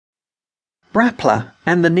Brapla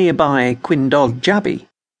and the nearby Quindod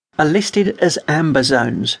are listed as amber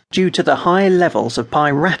zones due to the high levels of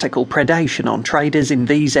piratical predation on traders in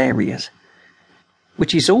these areas.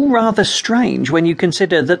 Which is all rather strange when you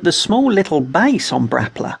consider that the small little base on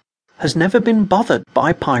Brapla has never been bothered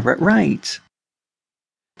by pirate raids.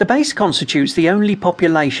 The base constitutes the only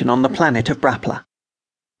population on the planet of Brapla.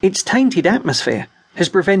 Its tainted atmosphere has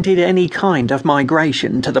prevented any kind of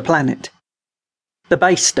migration to the planet. The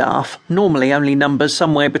base staff normally only numbers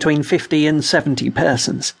somewhere between 50 and 70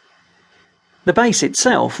 persons. The base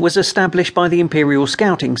itself was established by the Imperial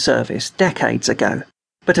Scouting Service decades ago,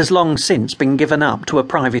 but has long since been given up to a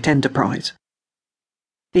private enterprise.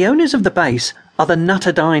 The owners of the base are the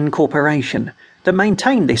Nutterdine Corporation that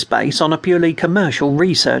maintain this base on a purely commercial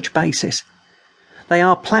research basis. They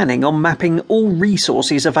are planning on mapping all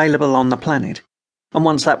resources available on the planet, and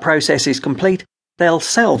once that process is complete, they'll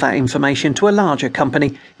sell that information to a larger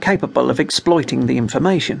company capable of exploiting the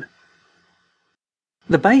information.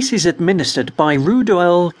 The base is administered by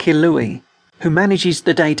Ruduel Kilui, who manages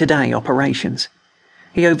the day-to-day operations.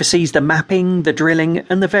 He oversees the mapping, the drilling,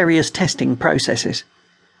 and the various testing processes.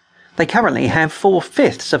 They currently have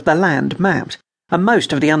 4/5 of the land mapped, and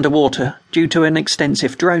most of the underwater due to an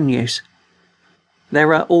extensive drone use.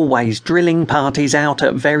 There are always drilling parties out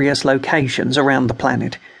at various locations around the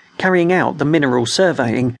planet, carrying out the mineral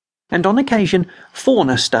surveying, and on occasion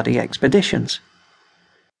fauna study expeditions.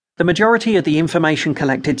 The majority of the information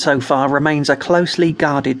collected so far remains a closely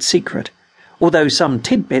guarded secret, although some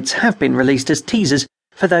tidbits have been released as teasers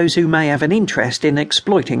for those who may have an interest in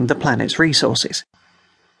exploiting the planet's resources.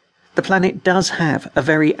 The planet does have a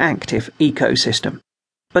very active ecosystem,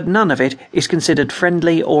 but none of it is considered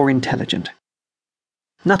friendly or intelligent.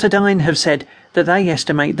 Nutterdine have said that they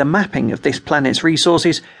estimate the mapping of this planet's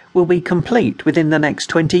resources will be complete within the next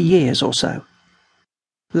 20 years or so.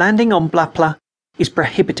 Landing on Brapla is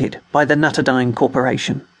prohibited by the Nutterdine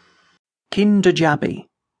Corporation. Kindajabi.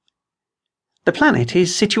 The planet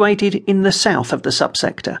is situated in the south of the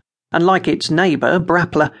subsector, and like its neighbour,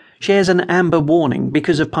 Brapla, shares an amber warning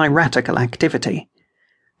because of piratical activity.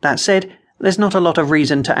 That said, there's not a lot of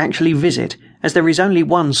reason to actually visit, as there is only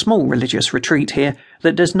one small religious retreat here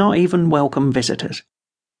that does not even welcome visitors.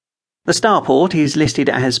 The starport is listed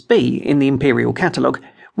as B in the Imperial Catalogue,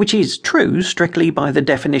 which is true strictly by the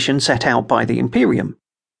definition set out by the Imperium,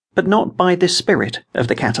 but not by the spirit of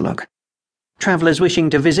the catalogue. Travellers wishing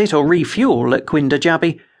to visit or refuel at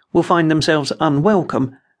Quindajabi will find themselves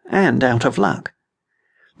unwelcome and out of luck.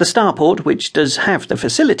 The starport, which does have the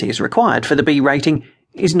facilities required for the B rating,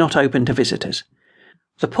 is not open to visitors.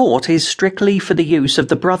 The port is strictly for the use of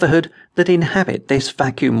the Brotherhood that inhabit this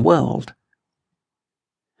vacuum world.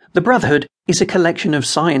 The Brotherhood is a collection of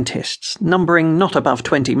scientists, numbering not above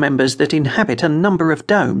 20 members, that inhabit a number of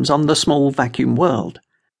domes on the small vacuum world.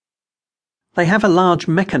 They have a large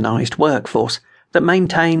mechanized workforce that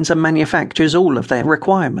maintains and manufactures all of their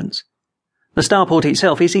requirements. The starport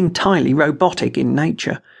itself is entirely robotic in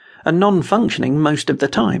nature, and non-functioning most of the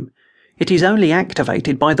time. It is only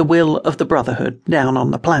activated by the will of the Brotherhood down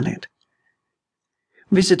on the planet.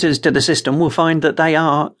 Visitors to the system will find that they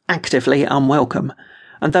are actively unwelcome,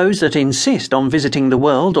 and those that insist on visiting the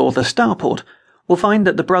world or the starport will find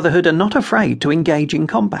that the Brotherhood are not afraid to engage in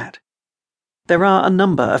combat. There are a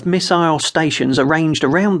number of missile stations arranged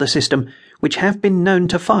around the system which have been known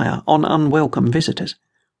to fire on unwelcome visitors.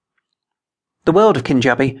 The world of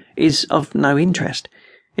Kinjabi is of no interest.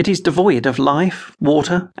 It is devoid of life,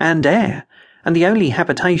 water, and air, and the only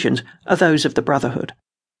habitations are those of the Brotherhood.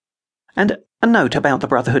 And a note about the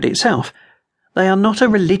Brotherhood itself. They are not a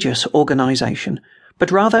religious organisation,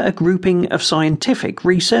 but rather a grouping of scientific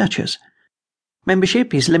researchers.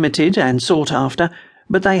 Membership is limited and sought after,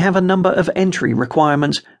 but they have a number of entry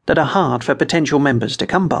requirements that are hard for potential members to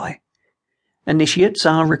come by. Initiates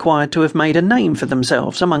are required to have made a name for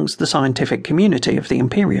themselves amongst the scientific community of the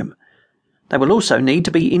Imperium. They will also need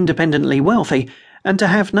to be independently wealthy and to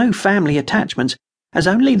have no family attachments, as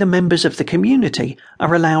only the members of the community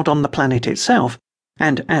are allowed on the planet itself,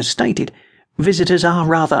 and, as stated, visitors are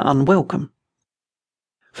rather unwelcome.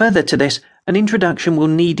 Further to this, an introduction will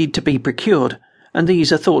need to be procured, and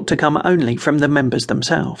these are thought to come only from the members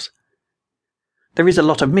themselves. There is a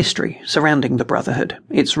lot of mystery surrounding the Brotherhood.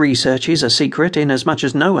 Its research is a secret inasmuch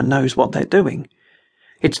as no one knows what they're doing.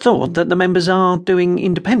 It's thought that the members are doing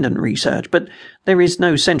independent research, but there is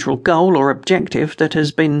no central goal or objective that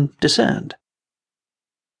has been discerned.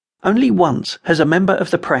 Only once has a member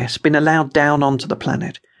of the press been allowed down onto the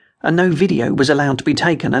planet, and no video was allowed to be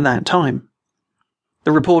taken at that time.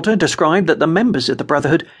 The reporter described that the members of the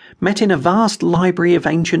Brotherhood met in a vast library of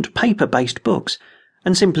ancient paper-based books,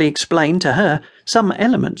 and simply explained to her some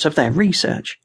elements of their research.